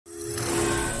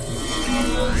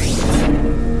All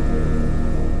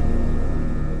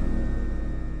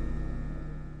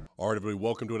right, everybody,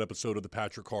 welcome to an episode of the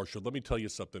Patrick Carr Show. Let me tell you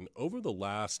something. Over the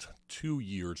last 2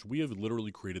 years, we have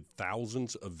literally created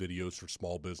thousands of videos for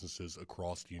small businesses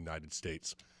across the United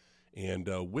States. And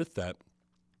with that,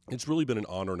 it's really been an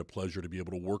honor and a pleasure to be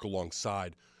able to work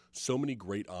alongside so many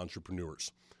great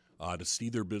entrepreneurs. To see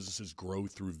their businesses grow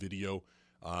through video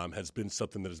has been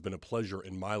something that has been a pleasure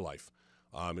in my life.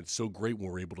 It's so great when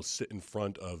we're able to sit in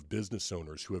front of business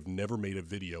owners who have never made a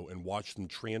video and watch them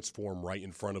transform right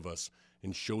in front of us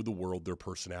and show the world their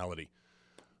personality.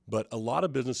 But a lot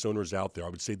of business owners out there, I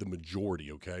would say the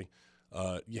majority, okay,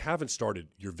 you haven't started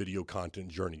your video content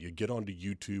journey. You get onto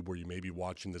YouTube where you may be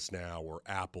watching this now, or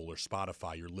Apple or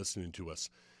Spotify, you're listening to us,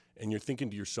 and you're thinking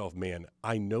to yourself, man,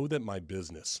 I know that my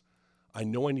business, I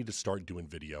know I need to start doing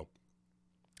video,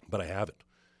 but I haven't.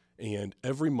 And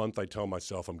every month I tell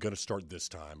myself I'm going to start this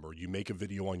time, or you make a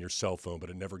video on your cell phone, but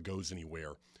it never goes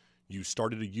anywhere. You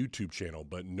started a YouTube channel,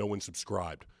 but no one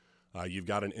subscribed. You've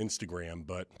got an Instagram,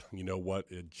 but you know what?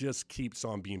 It just keeps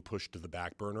on being pushed to the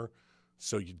back burner.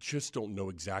 So you just don't know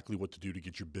exactly what to do to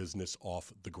get your business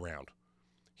off the ground.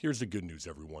 Here's the good news,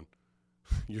 everyone.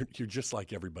 You're just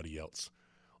like everybody else.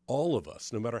 All of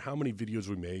us, no matter how many videos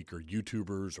we make, or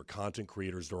YouTubers or content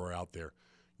creators that are out there,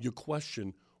 you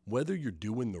question whether you're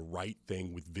doing the right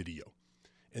thing with video.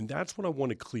 And that's what I want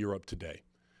to clear up today.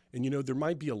 And you know, there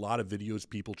might be a lot of videos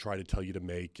people try to tell you to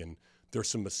make, and there's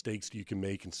some mistakes that you can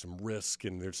make and some risk,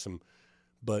 and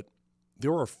but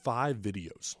there are 5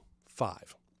 videos,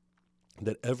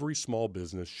 that every small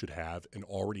business should have and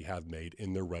already have made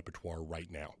in their repertoire right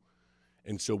now.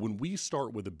 And so when we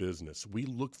start with a business, we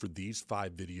look for these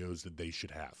 5 videos that they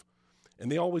should have.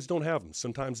 And they always don't have them.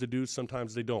 Sometimes they do,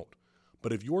 sometimes they don't.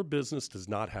 But if your business does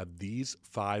not have these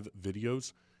 5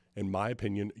 videos, in my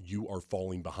opinion, you are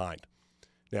falling behind.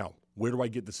 Now, where do I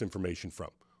get this information from?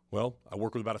 Well, I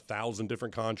work with about 1,000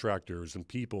 different contractors and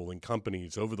people and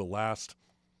companies over the last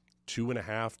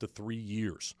 2.5 to 3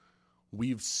 years.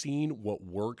 We've seen what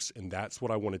works, and that's what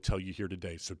I want to tell you here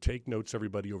today. So take notes,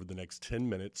 everybody, over the next 10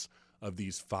 minutes of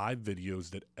these 5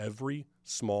 videos that every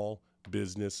small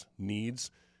business needs.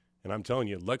 And I'm telling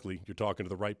you, luckily, you're talking to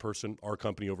the right person. Our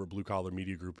company over at Blue Collar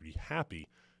Media Group would be happy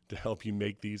to help you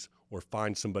make these, or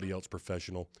find somebody else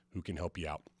professional who can help you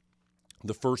out.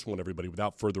 The first one, everybody,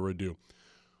 without further ado,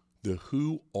 the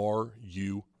Who Are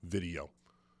You video.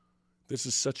 This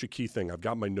is such a key thing. I've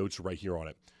got my notes right here on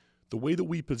it. The way that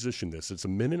we position this, it's a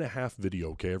 1.5-minute video,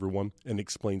 okay, everyone, and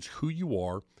explains who you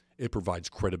are. It provides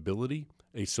credibility,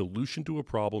 a solution to a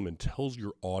problem, and tells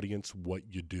your audience what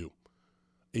you do.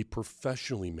 A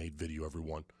professionally made video,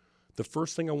 everyone. The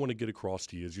first thing I want to get across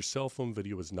to you is your cell phone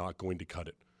video is not going to cut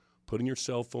it. Putting your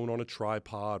cell phone on a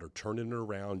tripod or turning it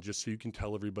around just so you can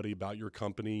tell everybody about your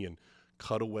company and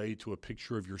cut away to a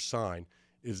picture of your sign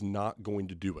is not going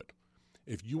to do it.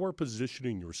 If you are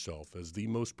positioning yourself as the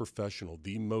most professional,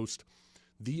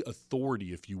 the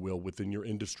authority, if you will, within your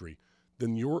industry,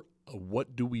 then your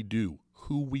what do we do,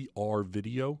 who we are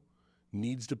video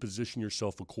needs to position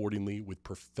yourself accordingly with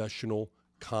professional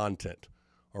content,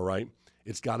 all right?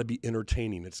 It's got to be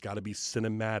entertaining. It's got to be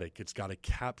cinematic. It's got to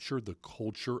capture the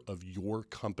culture of your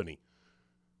company.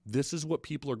 This is what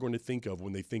people are going to think of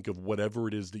when they think of whatever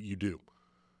it is that you do.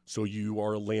 So you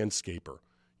are a landscaper.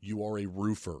 You are a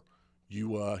roofer.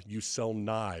 You sell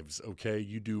knives, okay?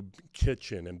 You do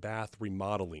kitchen and bath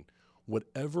remodeling.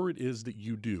 Whatever it is that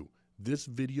you do, this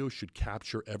video should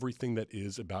capture everything that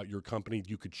is about your company.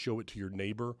 You could show it to your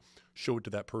neighbor, show it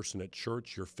to that person at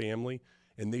church, your family,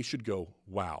 and they should go,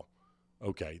 wow,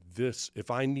 okay,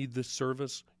 if I need this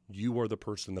service, you are the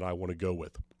person that I want to go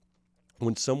with.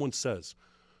 When someone says,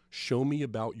 show me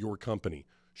about your company,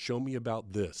 show me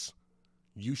about this,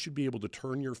 you should be able to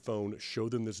turn your phone, show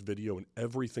them this video, and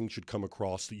everything should come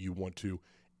across that you want to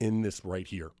in this right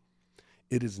here.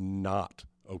 It is not,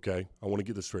 okay, I want to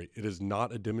get this straight. It is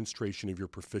not a demonstration of your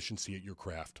proficiency at your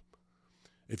craft.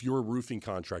 If you're a roofing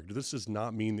contractor, this does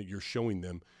not mean that you're showing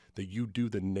them that you do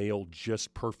the nail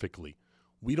just perfectly.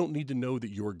 We don't need to know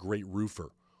that you're a great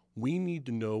roofer. We need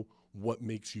to know what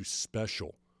makes you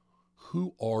special.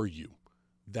 Who are you?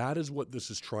 That is what this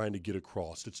is trying to get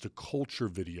across. It's the culture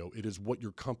video. It is what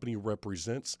your company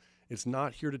represents. It's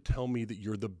not here to tell me that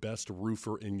you're the best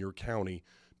roofer in your county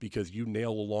because you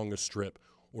nail along a strip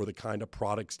or the kind of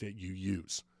products that you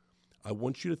use. I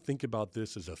want you to think about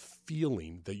this as a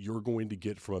feeling that you're going to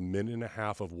get from 1.5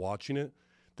 minutes of watching it,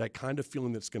 that kind of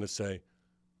feeling that's going to say,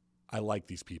 I like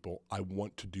these people. I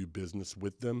want to do business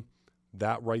with them.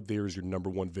 That right there is your number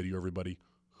 1 video, everybody.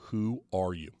 Who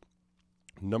are you?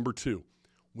 Number 2,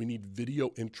 we need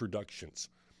video introductions.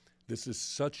 This is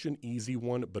such an easy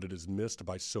one, but it is missed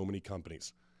by so many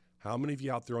companies. How many of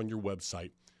you out there on your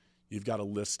website, you've got a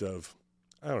list of,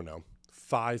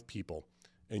 5 people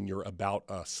in your About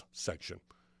Us section?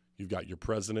 You've got your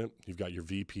president, you've got your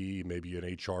VP, maybe an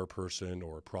HR person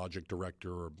or a project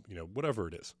director or, whatever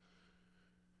it is.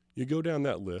 You go down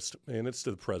that list, and it's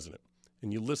to the president,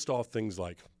 and you list off things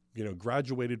like,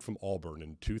 graduated from Auburn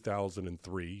in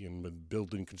 2003 and with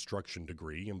building construction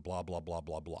degree and blah, blah, blah,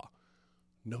 blah, blah.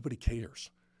 Nobody cares,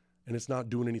 and it's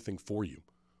not doing anything for you.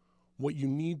 What you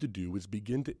need to do is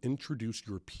begin to introduce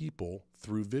your people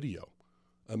through video.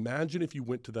 Imagine if you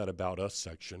went to that About Us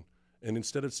section, and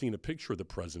instead of seeing a picture of the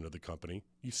president of the company,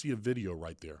 you see a video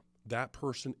right there. That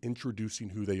person introducing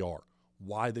who they are,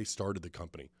 why they started the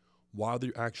company, why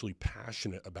they're actually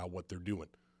passionate about what they're doing.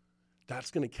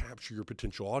 That's going to capture your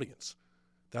potential audience.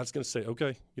 That's going to say,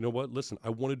 okay, you know what? Listen,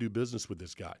 I want to do business with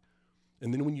this guy.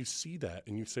 And then when you see that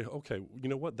and you say, okay, you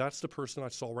know what? That's the person I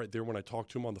saw right there when I talked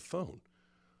to him on the phone.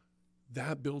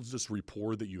 That builds this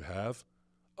rapport that you have.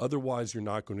 Otherwise, you're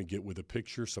not going to get with a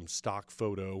picture, some stock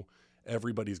photo.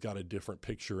 Everybody's got a different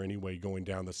picture anyway going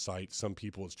down the site. Some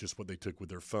people, it's just what they took with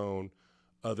their phone.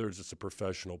 Others, it's a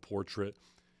professional portrait.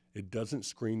 It doesn't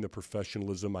scream the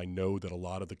professionalism. I know that a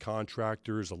lot of the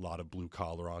contractors, a lot of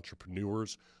blue-collar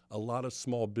entrepreneurs, a lot of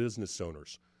small business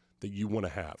owners that you want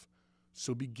to have.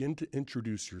 So begin to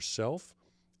introduce yourself,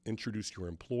 introduce your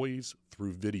employees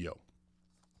through video.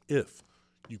 If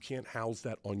you can't house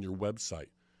that on your website,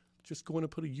 just go in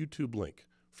and put a YouTube link.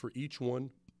 For each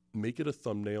one, make it a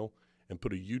thumbnail and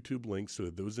put a YouTube link so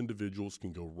that those individuals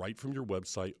can go right from your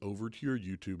website over to your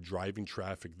YouTube, driving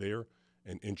traffic there,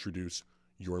 and introduce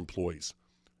your employees.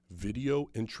 Video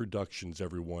introductions,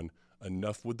 everyone.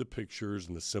 Enough with the pictures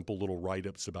and the simple little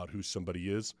write-ups about who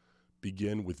somebody is.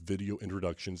 Begin with video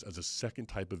introductions as a second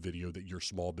type of video that your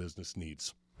small business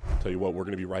needs. Tell you what, we're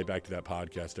going to be right back to that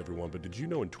podcast, everyone. But did you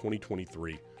know in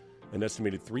 2023, an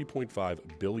estimated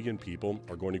 3.5 billion people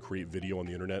are going to create video on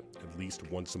the internet at least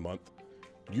once a month?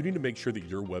 You need to make sure that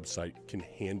your website can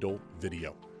handle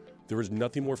video. There is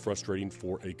nothing more frustrating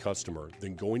for a customer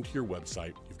than going to your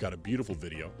website. You've got a beautiful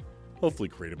video, hopefully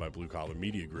created by Blue Collar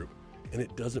Media Group, and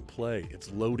it doesn't play.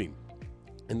 It's loading.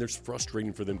 And there's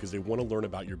frustrating for them because they want to learn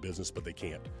about your business, but they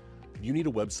can't. You need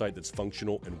a website that's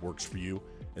functional and works for you,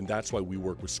 and that's why we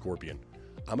work with Scorpion.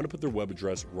 I'm going to put their web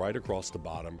address right across the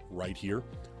bottom right here.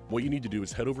 What you need to do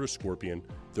is head over to Scorpion.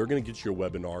 They're going to get you a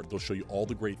webinar. They'll show you all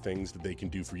the great things that they can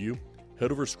do for you.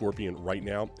 Head over to Scorpion right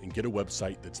now and get a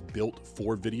website that's built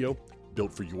for video,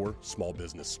 built for your small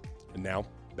business. And now,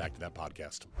 back to that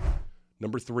podcast.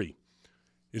 Number 3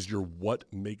 is your what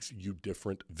makes you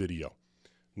different video.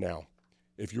 Now,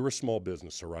 if you're a small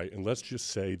business, all right, and let's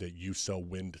just say that you sell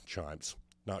wind chimes.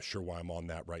 Not sure why I'm on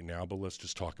that right now, but let's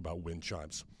just talk about wind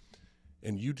chimes.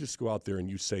 And you just go out there and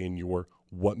you say in your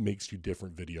what makes you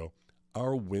different video,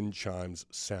 our wind chimes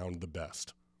sound the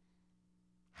best.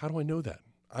 How do I know that?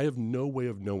 I have no way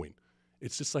of knowing.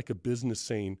 It's just like a business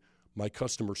saying my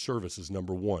customer service is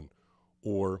number 1,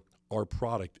 or our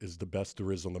product is the best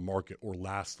there is on the market, or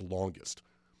lasts the longest.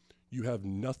 You have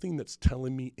nothing that's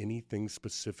telling me anything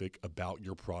specific about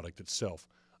your product itself.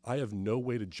 I have no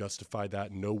way to justify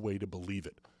that, no way to believe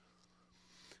it.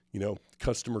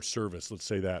 Customer service, let's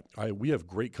say that. We have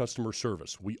great customer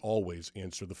service. We always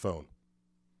answer the phone.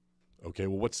 Okay,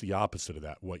 well, what's the opposite of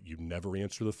that? What, you never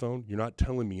answer the phone? You're not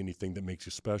telling me anything that makes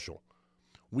you special.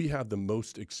 We have the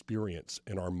most experience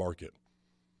in our market.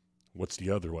 What's the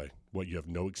other way? What, you have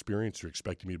no experience? You're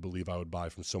expecting me to believe I would buy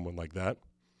from someone like that?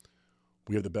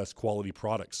 We have the best quality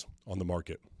products on the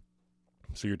market.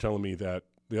 So you're telling me that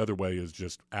the other way is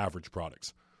just average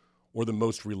products or the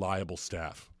most reliable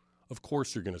staff. Of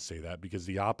course you're going to say that, because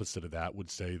the opposite of that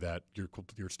would say that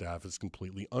your staff is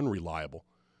completely unreliable.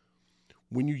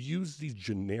 When you use these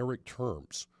generic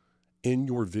terms in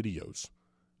your videos,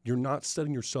 you're not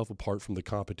setting yourself apart from the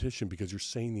competition, because you're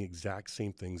saying the exact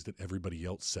same things that everybody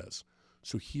else says.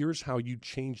 So here's how you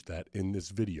change that in this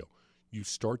video. You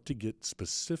start to get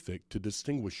specific to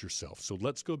distinguish yourself. So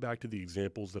let's go back to the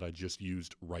examples that I just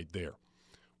used right there.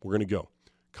 We're going to go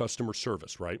customer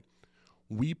service, right?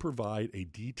 We provide a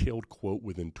detailed quote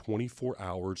within 24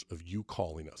 hours of you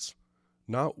calling us.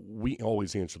 Not we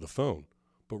always answer the phone,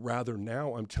 but rather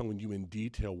now I'm telling you in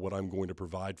detail what I'm going to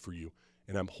provide for you,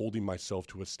 and I'm holding myself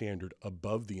to a standard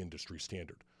above the industry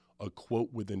standard, a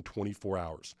quote within 24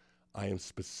 hours. I am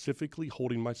specifically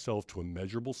holding myself to a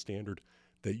measurable standard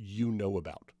that you know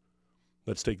about.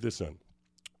 Let's take this in.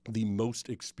 The most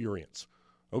experience.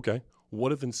 Okay,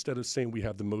 what if instead of saying we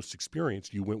have the most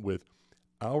experience, you went with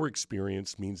our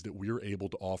experience means that we're able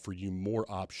to offer you more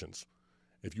options.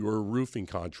 If you are a roofing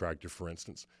contractor, for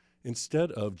instance,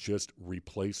 Instead of just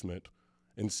replacement,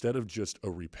 instead of just a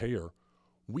repair,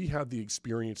 we have the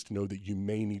experience to know that you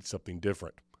may need something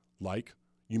different, like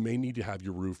you may need to have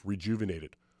your roof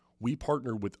rejuvenated. We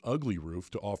partner with Ugly Roof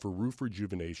to offer roof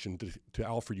rejuvenation to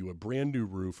offer you a brand new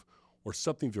roof or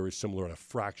something very similar at a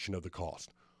fraction of the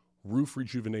cost. Roof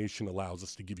rejuvenation allows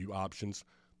us to give you options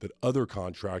that other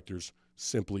contractors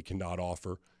simply cannot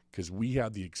offer because we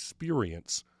have the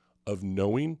experience of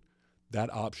knowing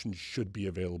that option should be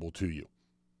available to you.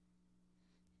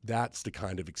 That's the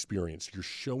kind of experience. You're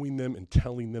showing them and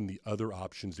telling them the other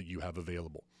options that you have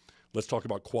available. Let's talk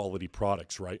about quality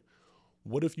products, right?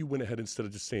 What if you went ahead, instead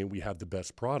of just saying we have the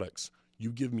best products,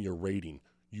 you give me a rating,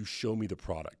 you show me the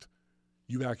product.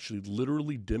 You actually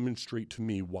literally demonstrate to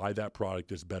me why that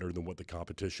product is better than what the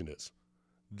competition is.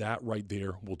 That right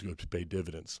there will do it to pay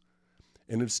dividends.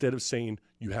 And instead of saying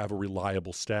you have a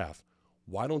reliable staff,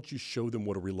 why don't you show them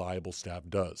what a reliable staff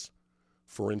does?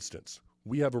 For instance,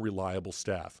 we have a reliable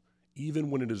staff. Even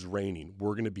when it is raining,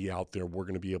 we're going to be out there. We're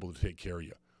going to be able to take care of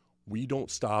you. We don't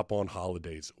stop on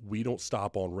holidays. We don't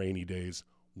stop on rainy days.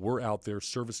 We're out there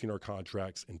servicing our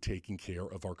contracts and taking care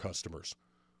of our customers.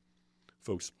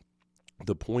 Folks,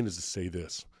 the point is to say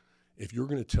this. If you're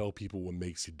going to tell people what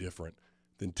makes you different,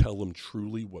 then tell them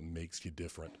truly what makes you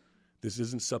different. This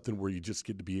isn't something where you just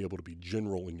get to be able to be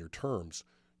general in your terms.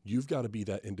 You've got to be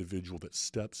that individual that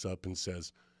steps up and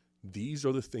says, these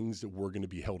are the things that we're going to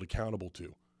be held accountable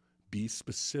to. Be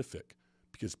specific,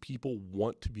 because people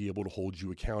want to be able to hold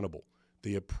you accountable.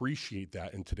 They appreciate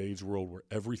that in today's world where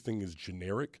everything is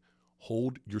generic.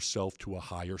 Hold yourself to a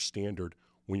higher standard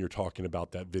when you're talking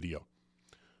about that video.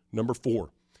 Number 4,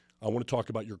 I want to talk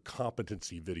about your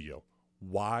competency video.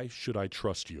 Why should I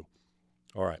trust you?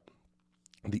 All right.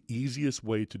 The easiest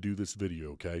way to do this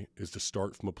video, okay, is to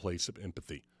start from a place of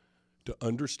empathy. To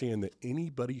understand that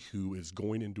anybody who is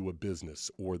going into a business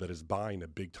or that is buying a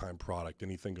big-time product,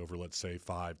 anything over, let's say,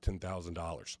 $5,000,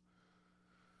 $10,000,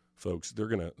 folks, they're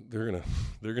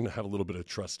gonna have a little bit of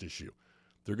trust issue.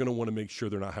 They're gonna want to make sure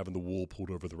they're not having the wool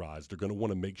pulled over their eyes. They're gonna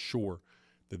want to make sure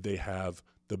that they have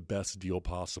the best deal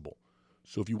possible.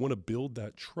 So if you want to build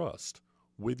that trust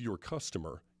with your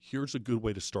customer, here's a good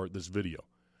way to start this video.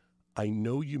 I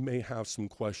know you may have some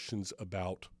questions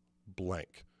about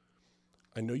blank.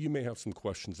 I know you may have some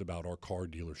questions about our car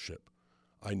dealership.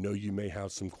 I know you may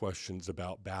have some questions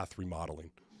about bath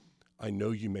remodeling. I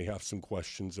know you may have some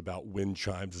questions about wind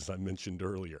chimes, as I mentioned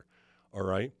earlier. All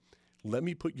right? Let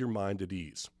me put your mind at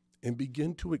ease and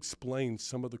begin to explain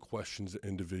some of the questions that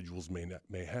individuals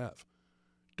may have.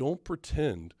 Don't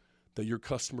pretend that your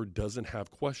customer doesn't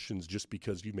have questions just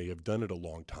because you may have done it a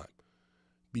long time.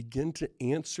 Begin to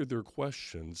answer their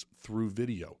questions through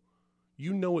video.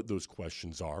 You know what those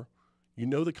questions are. You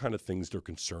know the kind of things they're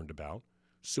concerned about.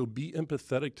 So be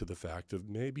empathetic to the fact of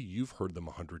maybe you've heard them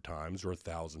 100 times or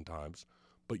 1,000 times,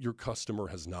 but your customer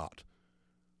has not.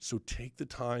 So take the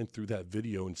time through that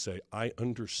video and say, I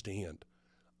understand.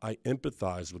 I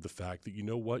empathize with the fact that, you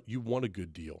know what, you want a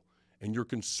good deal and you're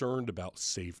concerned about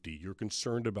safety. You're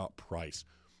concerned about price.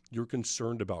 You're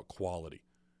concerned about quality.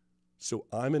 So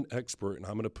I'm an expert and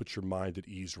I'm going to put your mind at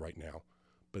ease right now.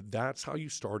 But that's how you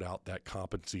start out that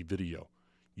competency video.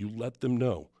 You let them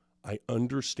know, I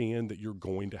understand that you're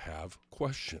going to have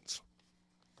questions.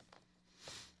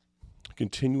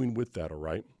 Continuing with that, all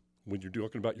right, when you're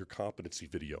talking about your competency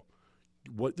video,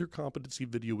 what your competency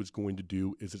video is going to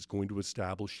do is it's going to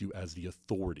establish you as the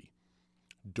authority.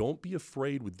 Don't be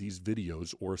afraid with these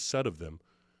videos or a set of them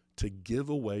to give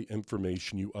away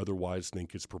information you otherwise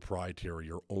think is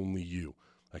proprietary or only you.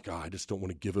 Like, I just don't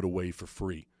want to give it away for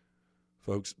free.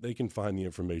 Folks, they can find the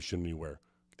information anywhere.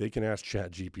 They can ask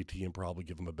ChatGPT and probably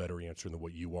give them a better answer than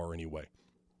what you are anyway.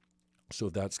 So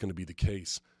if that's going to be the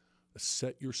case,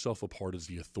 set yourself apart as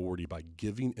the authority by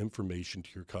giving information to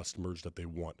your customers that they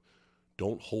want.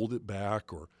 Don't hold it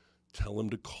back or tell them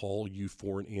to call you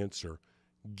for an answer.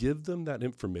 Give them that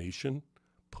information,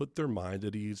 put their mind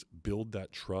at ease, build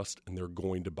that trust, and they're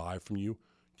going to buy from you.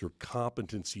 Your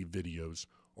competency videos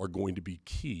are going to be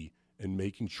key in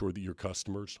making sure that your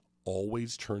customers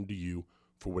always turn to you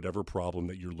for whatever problem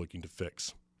that you're looking to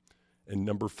fix. And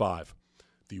number 5,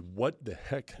 the what the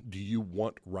heck do you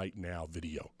want right now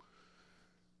video.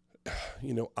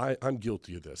 You know, I'm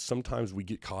guilty of this. Sometimes we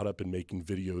get caught up in making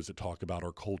videos that talk about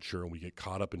our culture, and we get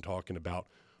caught up in talking about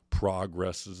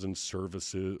progresses and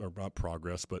services, or not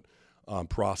progress, but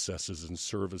processes and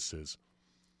services.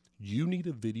 You need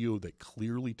a video that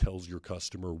clearly tells your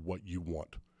customer what you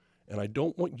want. And I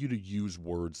don't want you to use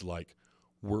words like,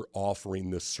 we're offering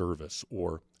this service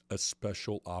or a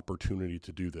special opportunity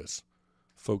to do this.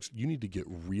 Folks, you need to get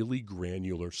really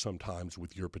granular sometimes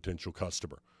with your potential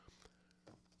customer.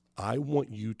 I want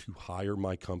you to hire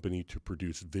my company to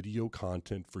produce video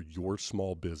content for your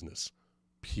small business,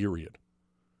 period.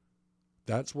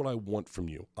 That's what I want from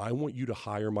you. I want you to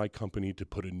hire my company to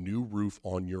put a new roof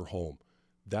on your home.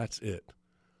 That's it.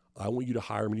 I want you to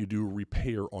hire me to do a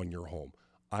repair on your home.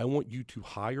 I want you to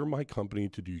hire my company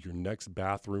to do your next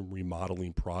bathroom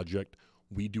remodeling project.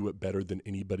 We do it better than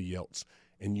anybody else.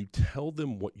 And you tell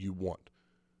them what you want.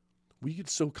 We get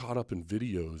so caught up in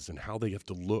videos and how they have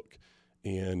to look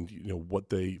and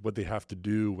what they have to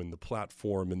do and the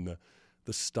platform and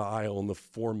the style and the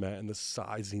format and the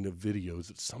sizing of videos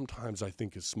that sometimes I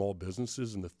think as small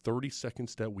businesses in the 30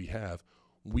 seconds that we have,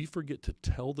 we forget to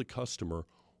tell the customer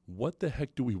what the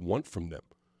heck do we want from them.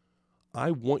 I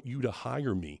want you to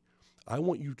hire me. I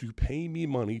want you to pay me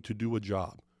money to do a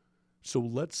job. So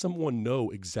let someone know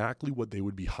exactly what they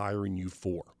would be hiring you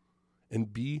for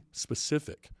and be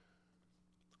specific.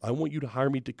 I want you to hire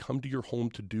me to come to your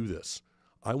home to do this.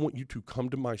 I want you to come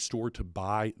to my store to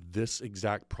buy this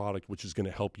exact product, which is going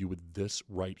to help you with this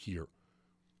right here.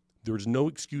 There's no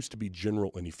excuse to be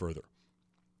general any further.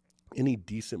 Any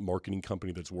decent marketing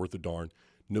company that's worth a darn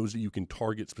knows that you can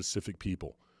target specific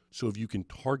people. So if you can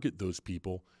target those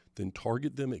people, then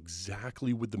target them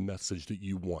exactly with the message that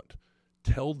you want.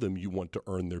 Tell them you want to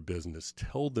earn their business.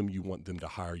 Tell them you want them to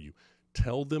hire you.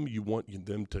 Tell them you want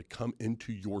them to come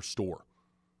into your store.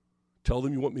 Tell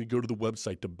them you want me to go to the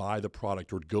website to buy the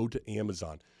product or go to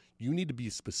Amazon. You need to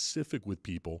be specific with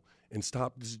people and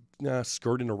stop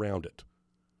skirting around it.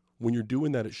 When you're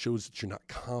doing that, it shows that you're not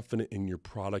confident in your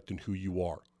product and who you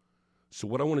are. So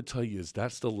what I want to tell you is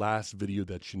that's the last video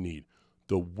that you need.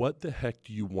 The what the heck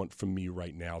do you want from me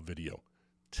right now video.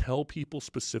 Tell people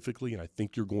specifically, and I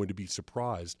think you're going to be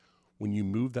surprised when you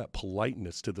move that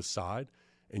politeness to the side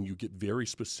and you get very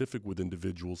specific with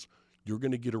individuals, you're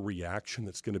going to get a reaction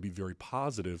that's going to be very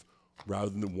positive rather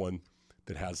than the one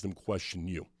that has them question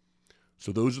you.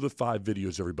 So those are the 5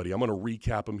 videos, everybody. I'm going to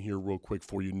recap them here real quick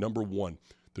for you. Number 1,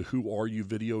 the Who Are You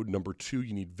video. Number 2,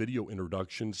 you need video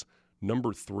introductions.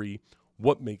 Number 3,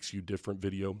 what makes you different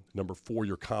video. Number 4,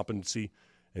 your competency.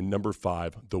 And number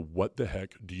 5, the what the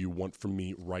heck do you want from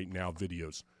me right now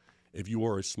videos. If you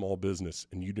are a small business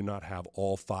and you do not have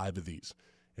all 5 of these,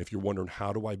 if you're wondering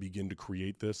how do I begin to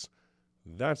create this,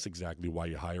 that's exactly why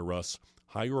you hire us.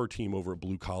 Hire our team over at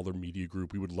Blue Collar Media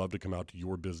Group. We would love to come out to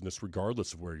your business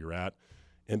regardless of where you're at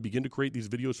and begin to create these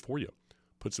videos for you.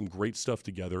 Put some great stuff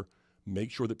together.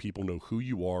 Make sure that people know who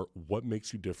you are, what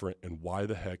makes you different, and why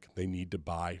the heck they need to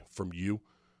buy from you.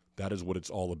 That is what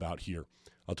it's all about here.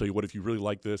 I'll tell you what, if you really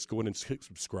like this, go ahead and hit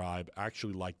subscribe.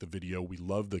 Actually like the video. We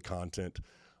love the content.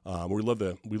 We love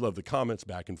the comments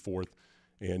back and forth,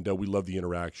 and we love the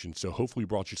interaction. So hopefully we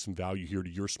brought you some value here to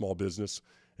your small business.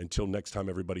 Until next time,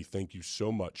 everybody, thank you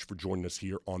so much for joining us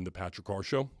here on The Patrick Carr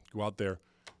Show. Go out there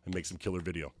and make some killer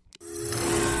video.